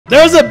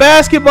There's a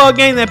basketball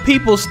game that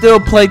people still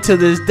play to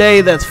this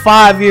day that's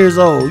 5 years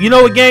old. You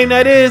know what game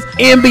that is?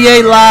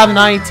 NBA Live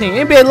 19.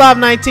 NBA Live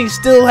 19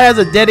 still has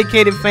a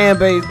dedicated fan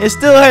base. It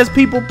still has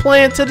people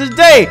playing to this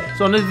day.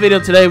 So in this video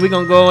today, we're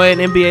going to go in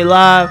NBA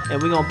Live and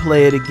we're going to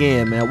play it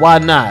again, man. Why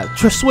not?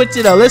 Switch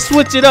it up. Let's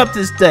switch it up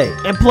this day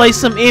and play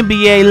some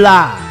NBA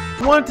Live.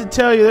 I wanted to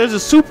tell you there's a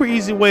super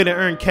easy way to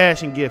earn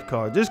cash and gift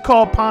cards. It's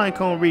called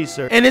Pinecone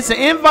Research, and it's an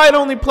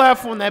invite-only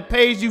platform that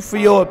pays you for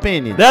your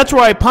opinion. That's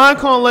right,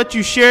 Pinecone lets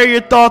you share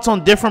your thoughts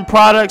on different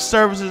products,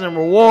 services, and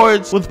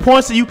rewards with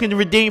points that you can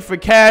redeem for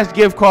cash,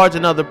 gift cards,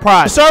 and other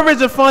prizes. The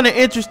surveys are fun and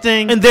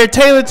interesting, and they're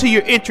tailored to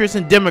your interest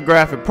and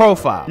demographic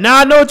profile. Now,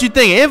 I know what you're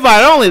thinking.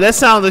 Invite-only, that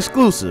sounds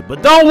exclusive,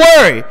 but don't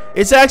worry.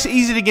 It's actually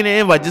easy to get an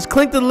invite. Just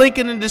click the link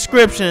in the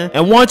description,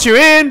 and once you're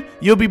in,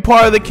 you'll be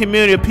part of the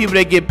community of people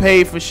that get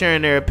paid for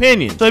sharing their opinion.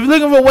 So if you're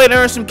looking for a way to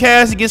earn some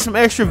cash to get some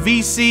extra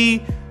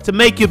VC to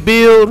make your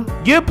build,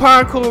 give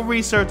Pinecone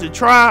Research a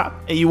try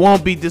and you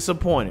won't be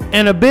disappointed.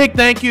 And a big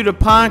thank you to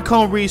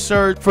Pinecone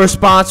Research for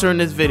sponsoring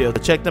this video.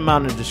 Check them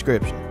out in the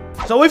description.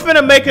 So we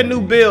finna make a new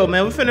build,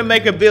 man. We finna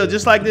make a build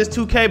just like this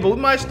 2K, but we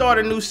might start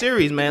a new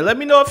series, man. Let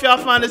me know if y'all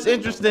find this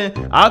interesting.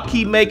 I'll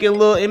keep making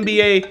little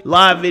NBA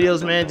live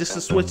videos, man, just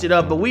to switch it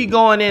up. But we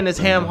going in as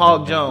Ham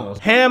Hog Jones.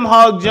 Ham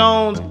Hog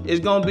Jones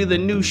is gonna be the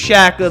new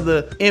Shaq of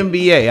the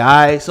NBA, all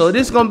right? So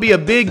this is gonna be a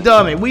big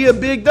dummy. We a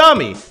big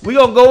dummy. We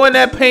gonna go in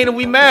that paint and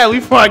we mad.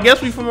 I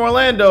guess we from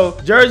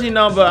Orlando. Jersey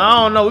number,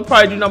 I don't know. We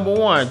probably do number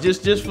 1,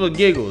 just for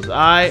giggles, all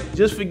right?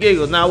 Just for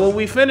giggles. Now what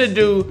we finna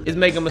do is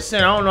make him a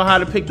center. I don't know how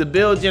to pick the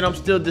build yet. I'm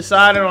still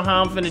deciding on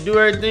how I'm finna do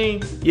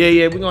everything.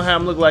 Yeah, we gonna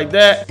have him look like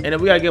that. And then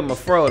we gotta give him a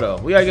fro, though.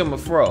 We gotta give him a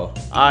fro. All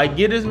right,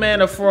 get this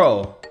man a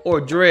fro. Or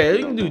dread.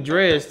 You can do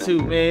dreads too,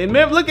 man.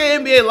 Remember, look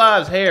at NBA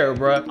Live's hair,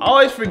 bro. I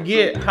always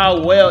forget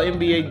how well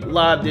NBA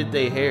Live did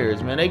their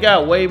hairs, man. They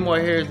got way more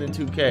hairs than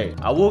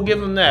 2K. I will give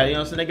them that. You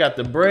know what I'm saying? They got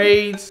the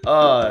braids.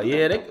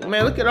 Yeah,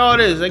 man, look at all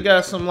this. They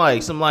got some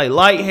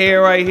light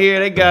hair right here.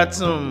 They got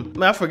some,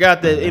 man, I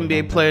forgot that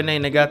NBA player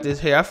name that got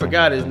this hair. I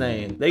forgot his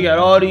name. They got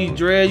all these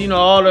dreads. You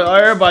know,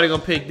 everybody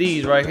gonna pick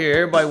these right here.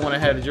 Everybody wanna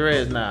have the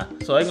dreads now.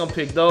 So they gonna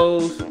pick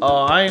those.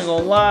 I ain't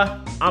gonna lie.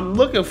 I'm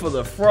looking for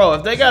the fro.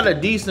 If they got a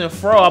decent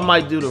fro, I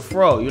might do the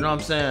fro. You know what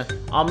I'm saying?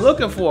 I'm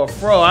looking for a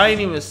fro. I ain't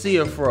even see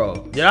a fro.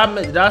 Did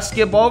I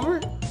skip over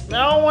it?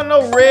 Man, I don't want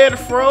no red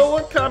fro.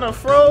 What kind of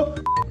fro?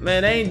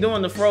 Man, they ain't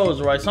doing the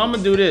froze right, so I'm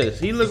gonna do this.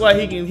 He look like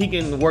he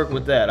can work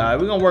with that. All right,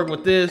 we're gonna work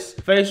with this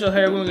facial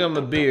hair. We're gonna give him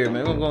a beard,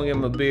 man. We're gonna give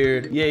him a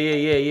beard.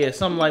 Yeah.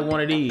 Something like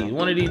one of these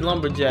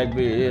lumberjack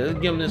beard. Yeah, let's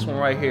give him this one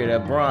right here,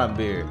 that blonde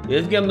beard. Yeah,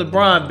 let's give him the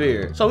blonde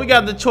beard. So we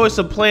got the choice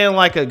of playing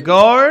like a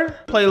guard,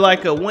 play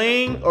like a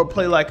wing, or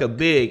play like a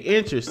big.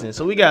 Interesting.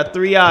 So we got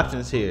 3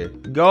 options here: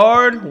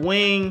 guard,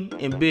 wing,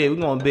 and big. We're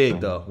going big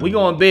though. We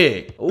going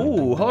big.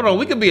 Ooh, hold on.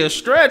 We could be a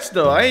stretch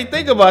though. I ain't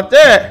think about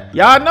that.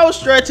 Y'all know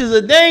stretches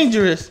are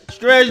dangerous.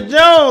 Stretch Jones,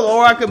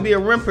 or I could be a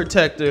rim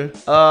protector.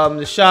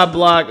 The shot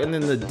block, and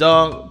then the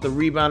dunk, the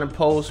rebound and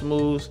post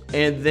moves,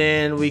 and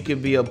then we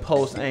could be a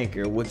post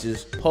anchor, which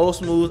is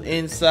post moves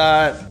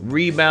inside,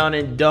 rebound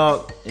and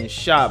dunk, and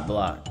shot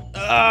block.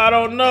 I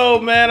don't know,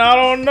 man. I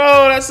don't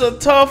know. That's a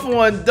tough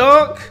one.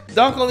 Dunk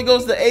only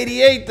goes to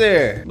 88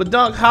 there, but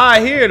dunk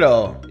high here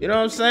though. You know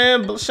what I'm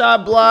saying?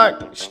 Shot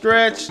block,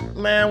 stretch,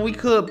 man. We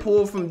could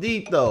pull from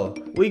deep though.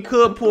 We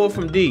could pull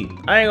from deep.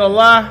 I ain't gonna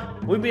lie.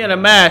 We being a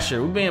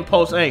masher. We being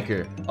post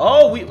anchor.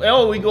 Oh,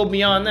 we go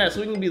beyond that,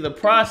 so we can be the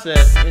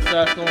process.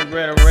 Inside going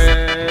red and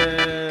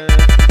red.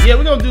 Yeah,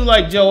 we're gonna do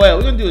like Joel.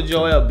 We're gonna do a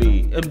Joel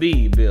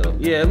B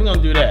build. Yeah, we're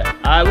gonna do that.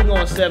 All right, we're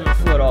going 7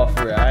 foot off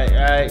here. All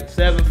right,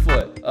 7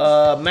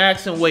 foot.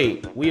 Max and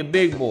weight. We a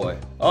big boy.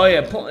 Oh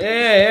yeah,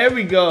 there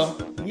we go.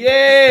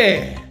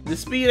 Yeah, the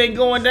speed ain't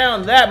going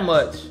down that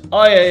much.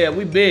 Oh yeah,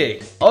 we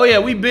big. Oh yeah,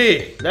 we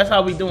big. That's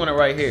how we doing it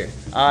right here.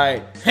 All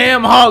right,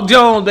 Ham Hog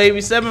Jones,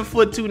 baby, 7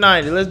 foot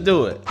 290. Let's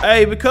do it.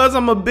 Hey, because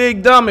I'm a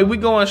big dummy, we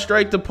going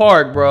straight to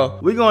park, bro.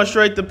 We going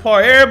straight to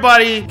park.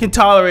 Everybody can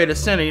tolerate a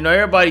center. You know,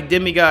 everybody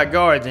demigod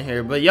guards in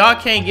here, but y'all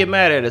can't get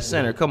mad at a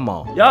center. Come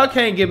on, y'all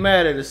can't get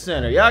mad at a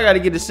center. Y'all got to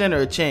give the center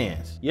a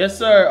chance. Yes,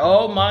 sir.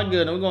 Oh my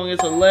goodness, we're going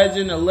against a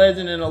legend,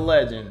 and a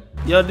legend.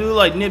 Y'all do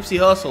like Nipsey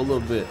Hussle a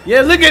little bit.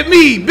 Yeah, look at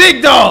me,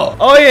 big dog.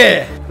 Oh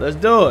yeah, let's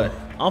do it.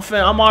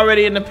 I'm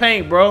already in the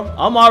paint, bro.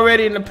 I'm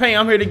already in the paint.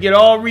 I'm here to get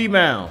all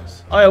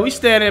rebounds. Oh yeah, we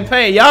stand in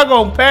paint. Y'all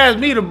gonna pass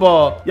me the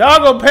ball. Y'all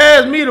gonna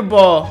pass me the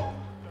ball.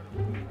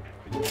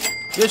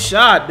 Good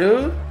shot,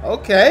 dude.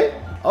 Okay.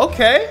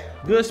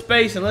 Good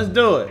spacing. Let's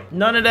do it.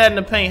 None of that in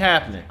the paint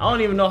happening. I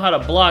don't even know how to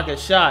block a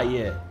shot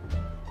yet.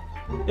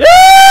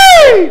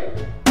 Yay!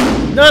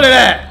 None of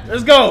that.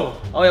 Let's go.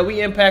 Oh yeah,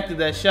 we impacted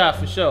that shot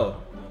for sure.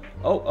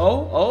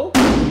 Oh.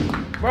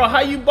 Bro,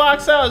 how you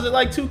box out? Is it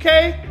like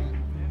 2K?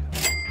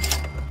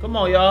 Come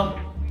on, y'all.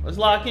 Let's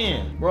lock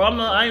in. Bro,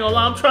 I ain't gonna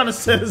lie. I'm trying to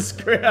set a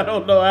screen. I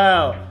don't know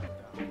how.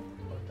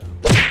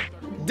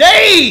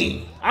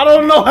 Dang! I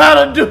don't know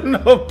how to do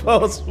no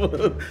post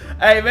move.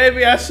 Hey,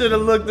 maybe I should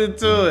have looked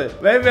into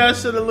it. Maybe I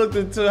should have looked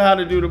into how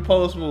to do the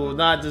post move,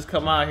 not just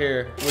come out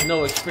here with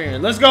no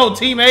experience. Let's go,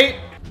 teammate.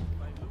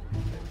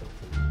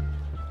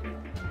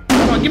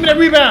 Give me that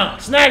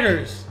rebound.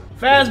 Snaggers.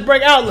 Fast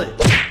break outlet.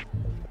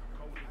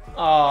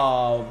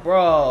 Oh,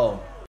 bro.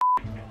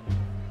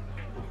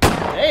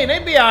 Hey, they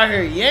be out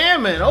here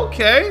yamming.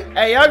 Okay.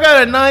 Hey, y'all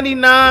got a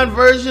 99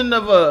 version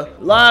of a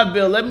live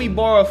build. Let me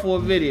borrow for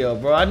a video,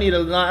 bro. I need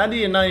a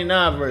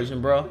 99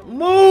 version, bro.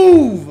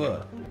 Move.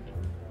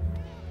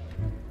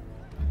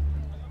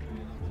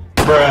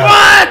 Bruh.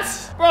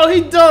 What? Bro,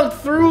 he dunked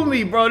through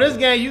me, bro. This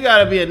game, you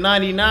gotta be a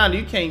 99.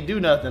 You can't do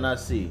nothing, I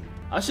see.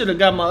 I should have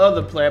got my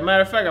other player.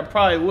 Matter of fact, I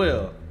probably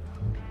will.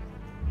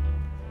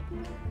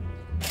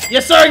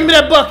 Yes, sir. Give me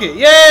that bucket.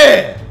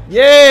 Yeah.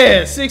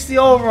 Yeah. 60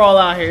 overall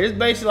out here. It's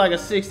basically like a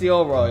 60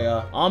 overall,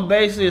 y'all. I'm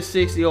basically a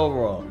 60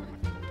 overall.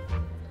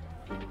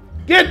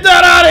 Get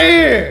that out of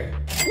here.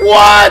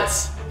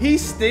 What? He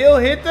still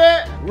hit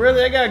that?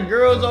 Really? They got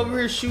girls over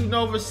here shooting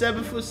over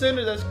 7-foot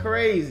center? That's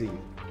crazy.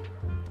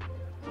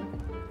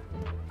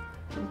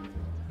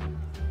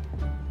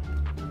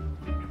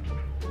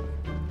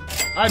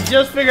 I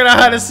just figured out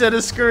how to set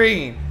a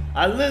screen.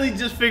 I literally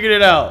just figured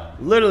it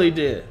out. Literally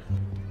did.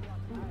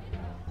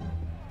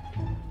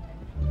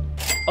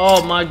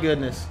 Oh my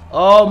goodness.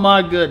 Oh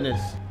my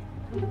goodness.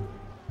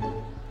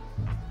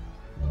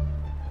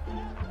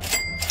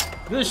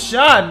 Good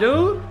shot,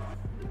 dude.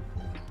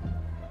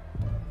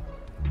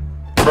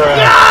 Bruh.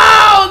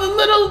 No! The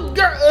little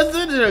girl.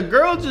 Did a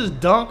girl just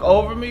dunk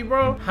over me,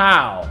 bro?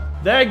 How?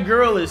 That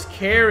girl is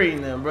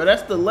carrying them, bro.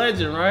 That's the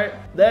legend, right?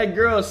 That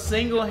girl is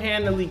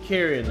single-handedly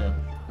carrying them.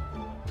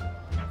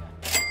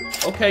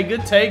 Okay,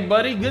 good take,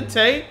 buddy. Good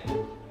take.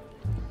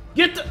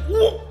 Get the...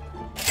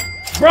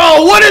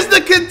 Bro, what is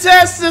the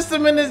contest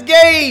system in this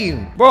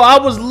game? Bro, I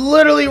was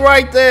literally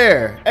right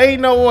there.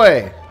 Ain't no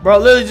way. Bro,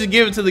 literally just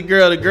give it to the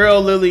girl. The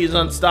girl literally is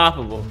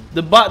unstoppable.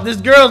 This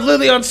girl is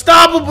literally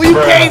unstoppable. You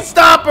can't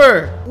stop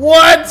her.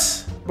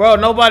 What? Bro,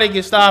 nobody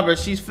can stop her.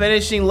 She's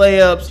finishing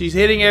layups. She's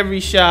hitting every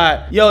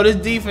shot. Yo, this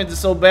defense is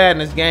so bad in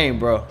this game,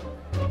 bro.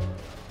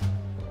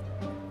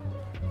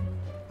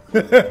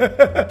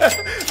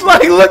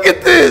 Like, look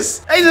at this.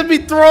 They just be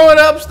throwing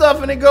up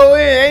stuff and it go in.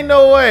 Ain't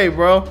no way,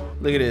 bro.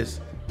 Look at this.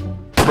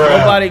 Bruh.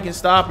 Nobody can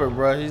stop her,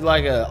 bro. She's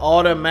like an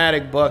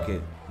automatic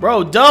bucket.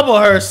 Bro, double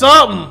her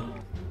something.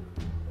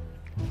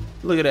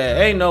 Look at that.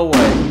 Ain't no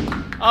way.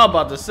 I was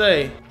about to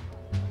say.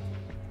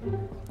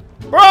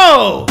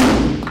 Bro,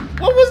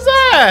 what was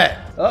that?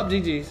 Oh,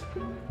 GG's.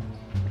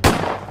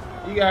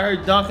 You got her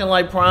dunking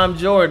like Prime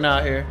Jordan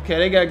out here. Okay,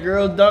 they got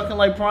girls dunking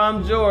like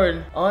Prime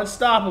Jordan.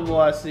 Unstoppable,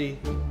 I see.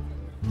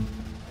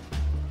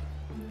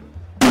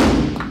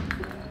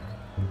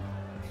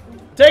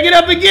 Take it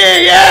up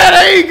again. Yeah,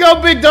 there you go,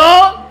 big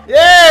dog.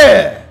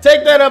 Yeah,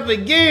 take that up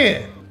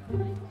again.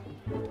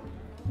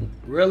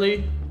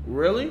 Really?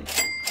 Really?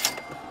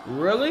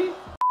 Really?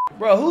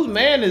 Bro, whose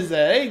man is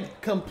that? They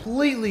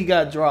completely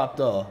got dropped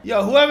off.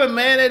 Yo, whoever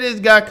man it is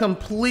got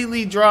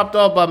completely dropped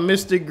off by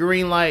Mr.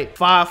 Greenlight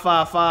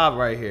 555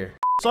 right here.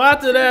 So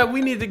after that,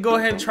 we need to go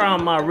ahead and try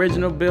on my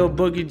original build,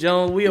 Boogie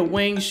Jones. We a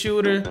wing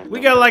shooter. We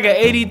got like an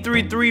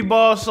 83 3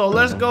 ball, so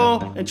let's go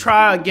and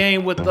try a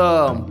game with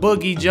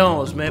Boogie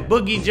Jones, man.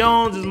 Boogie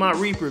Jones is my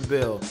Reaper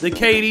build, the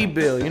KD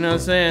build, you know what I'm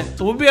saying?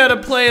 So we'll be able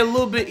to play a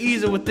little bit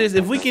easier with this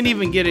if we can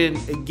even get in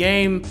a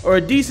game or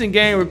a decent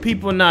game where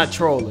people not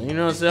trolling, you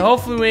know what I'm saying?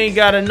 Hopefully we ain't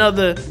got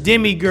another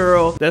demi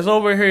girl that's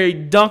over here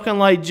dunking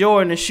like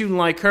Jordan and shooting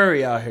like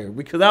Curry out here,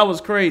 because that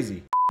was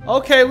crazy.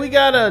 Okay, we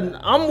got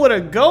I'm with a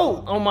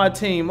GOAT on my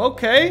team,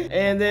 okay.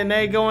 And then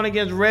they going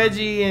against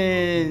Reggie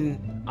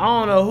and I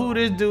don't know who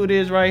this dude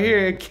is right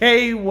here.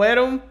 K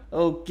Wedham,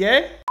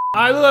 okay.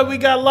 All right, look like we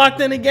got locked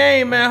in the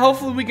game, man.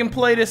 Hopefully we can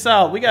play this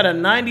out. We got a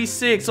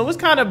 96, so it's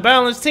kind of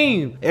balanced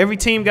team. Every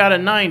team got a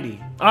 90.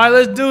 All right,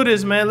 let's do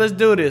this, man. Let's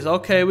do this.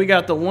 Okay, we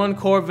got the one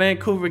court,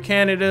 Vancouver,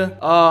 Canada.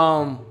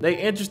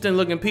 They interesting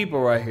looking people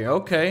right here,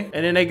 okay.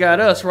 And then they got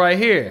us right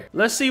here.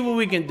 Let's see what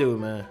we can do,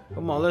 man.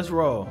 Come on, let's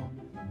roll.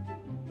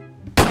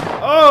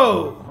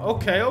 Oh,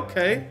 okay,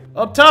 okay.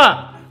 Up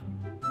top.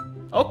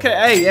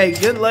 Okay, hey,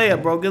 good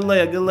layup, bro. Good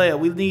layup, good layup.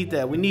 We need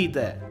that, we need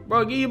that.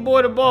 Bro, give your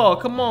boy the ball.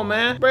 Come on,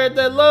 man. Spread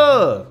that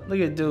love. Look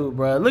at dude,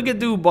 bro. Look at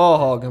dude ball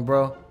hogging,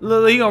 bro.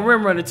 Look, he gonna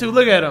rim run it too.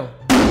 Look at him.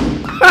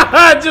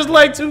 Just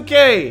like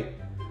 2K.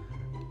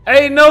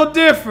 Ain't no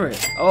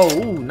different.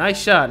 Oh, ooh,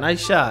 nice shot,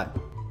 nice shot.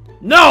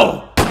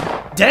 No!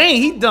 Dang,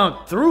 he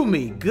dunked through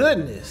me.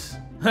 Goodness.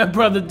 That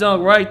brother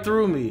dunked right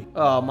through me.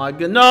 Oh, my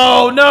God.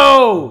 No,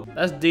 no!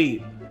 That's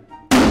deep.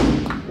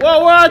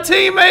 Whoa, where our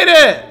teammate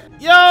at?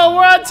 Yo,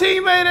 where our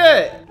teammate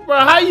at? Bro,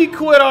 how you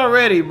quit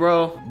already,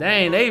 bro?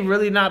 Dang, they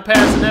really not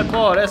passing that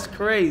ball. That's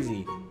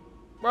crazy.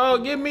 Bro,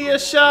 give me a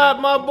shot,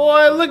 my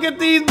boy. Look at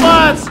these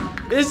bots.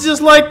 It's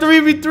just like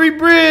 3v3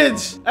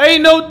 bridge.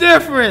 Ain't no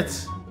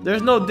difference.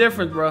 There's no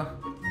difference, bro.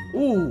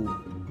 Ooh.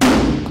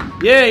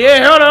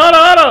 Yeah, hold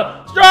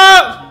on.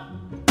 Stop.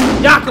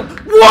 Yakum.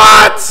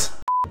 What?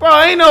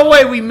 Bro, ain't no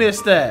way we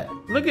missed that.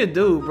 Look at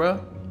dude,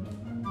 bro.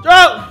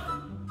 Drop.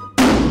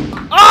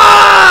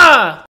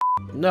 Ah!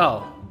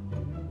 No.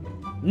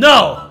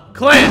 No.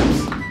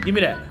 Clamps. Give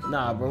me that.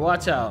 Nah, bro.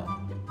 Watch out.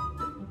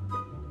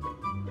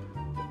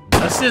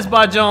 Assist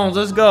by Jones.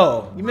 Let's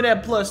go. Give me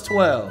that plus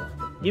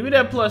 12. Give me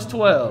that plus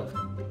 12.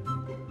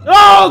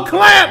 Oh,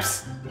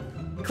 clamps!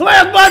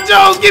 Clamps by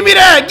Jones. Give me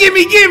that. Give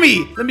me.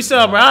 Let me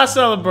celebrate. I'll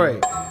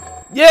celebrate.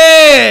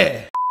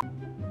 Yeah.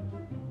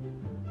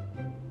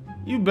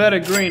 You better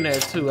green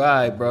that too. All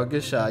right, bro.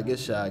 Good shot.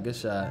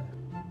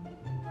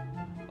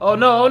 Oh,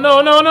 no.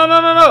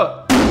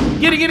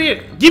 Get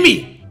it. Give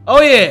me. Oh,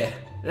 yeah.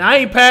 I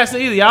ain't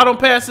passing either. Y'all don't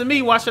pass to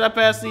me. Why should I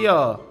pass to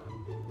y'all?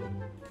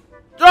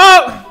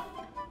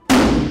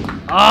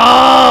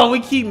 Oh, we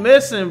keep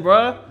missing,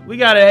 bro. We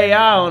got an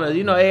AI on us.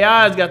 You know,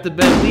 AI's got the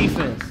best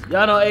defense.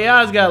 Y'all know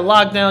AI's got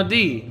lockdown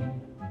D.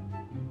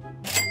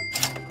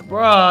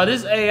 Bro,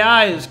 this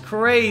AI is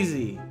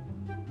crazy.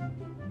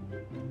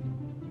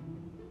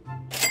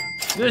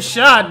 Good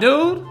shot,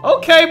 dude.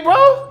 Okay,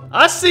 bro.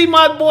 I see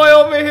my boy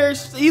over here.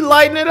 He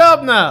lighting it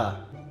up now.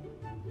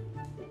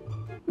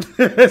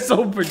 It's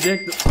so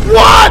predictable.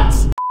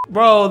 What?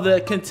 Bro,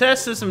 the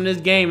contest system in this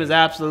game is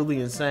absolutely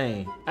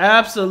insane.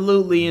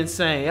 Absolutely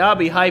insane. Y'all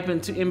be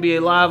hyping to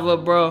NBA Live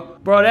up, bro.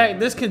 Bro,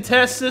 this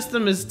contest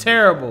system is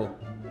terrible.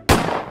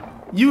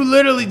 You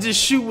literally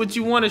just shoot what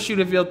you want to shoot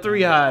if you're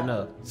 3 high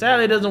enough.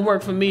 Sadly, it doesn't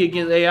work for me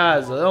against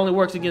AIs, though. It only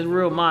works against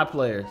real my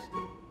players.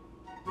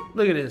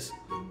 Look at this.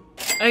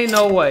 Ain't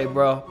no way,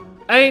 bro.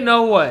 Ain't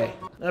no way.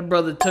 That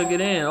brother took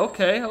it in.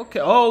 Okay.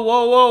 Oh,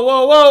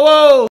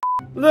 whoa.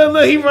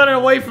 Look, he running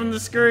away from the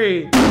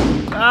screen.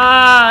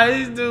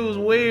 These dudes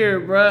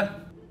weird, bruh.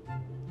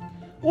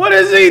 What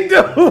is he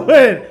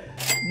doing?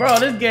 Bro,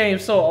 this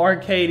game's so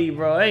arcadey,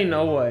 bro. Ain't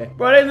no way.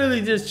 Bro, they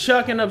literally just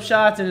chucking up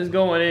shots and it's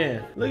going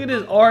in. Look at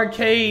this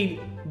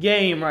arcade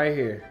game right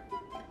here.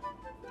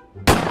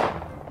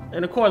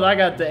 And of course, I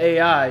got the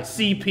AI,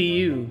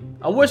 CPU.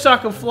 I wish I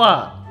could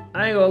fly.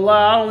 I ain't gonna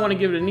lie, I don't want to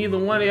give it to neither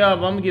one of y'all,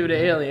 but I'm gonna give it to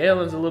Alien.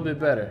 Alien's a little bit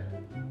better.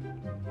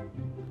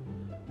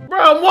 Bro,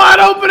 I'm wide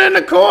open in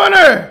the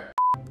corner!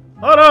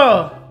 Hold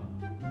on!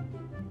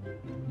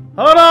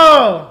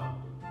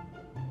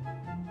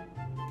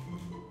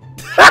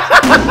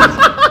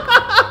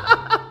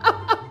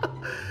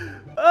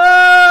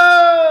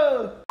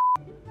 Oh!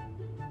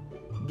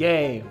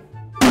 Game.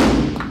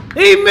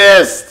 He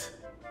missed!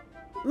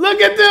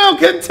 Look at them!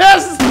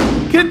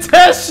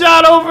 Contest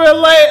shot over a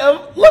lane.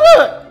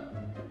 Look!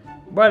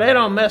 Bro, they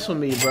don't mess with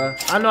me, bro.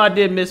 I know I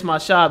did miss my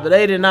shot, but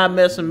they did not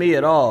mess with me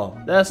at all.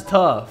 That's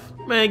tough.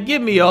 Man,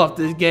 get me off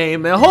this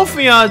game, man.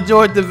 Hopefully y'all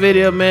enjoyed the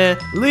video, man.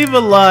 Leave a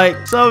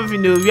like. Sub if you're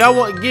new.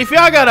 If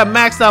y'all got a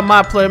max out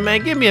my player,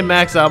 man, give me a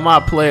max out my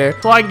player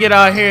so I can get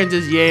out here and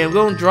just yam.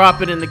 Go and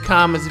drop it in the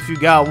comments if you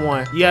got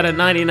one. You got a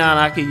 99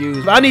 I can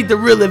use. I need the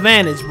real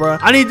advantage, bro.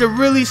 I need to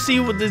really see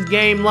what this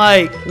game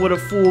like with a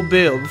full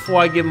build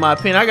before I give my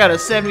opinion. I got a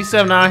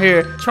 77 out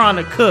here trying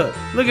to cook.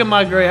 Look at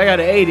my grade. I got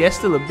an 80. That's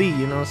still a B,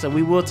 you know, so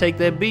we will take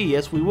that B.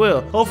 Yes, we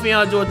will. Hopefully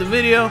y'all enjoyed the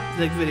video.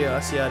 Next video,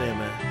 I'll see y'all there,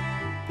 man.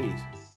 Peace.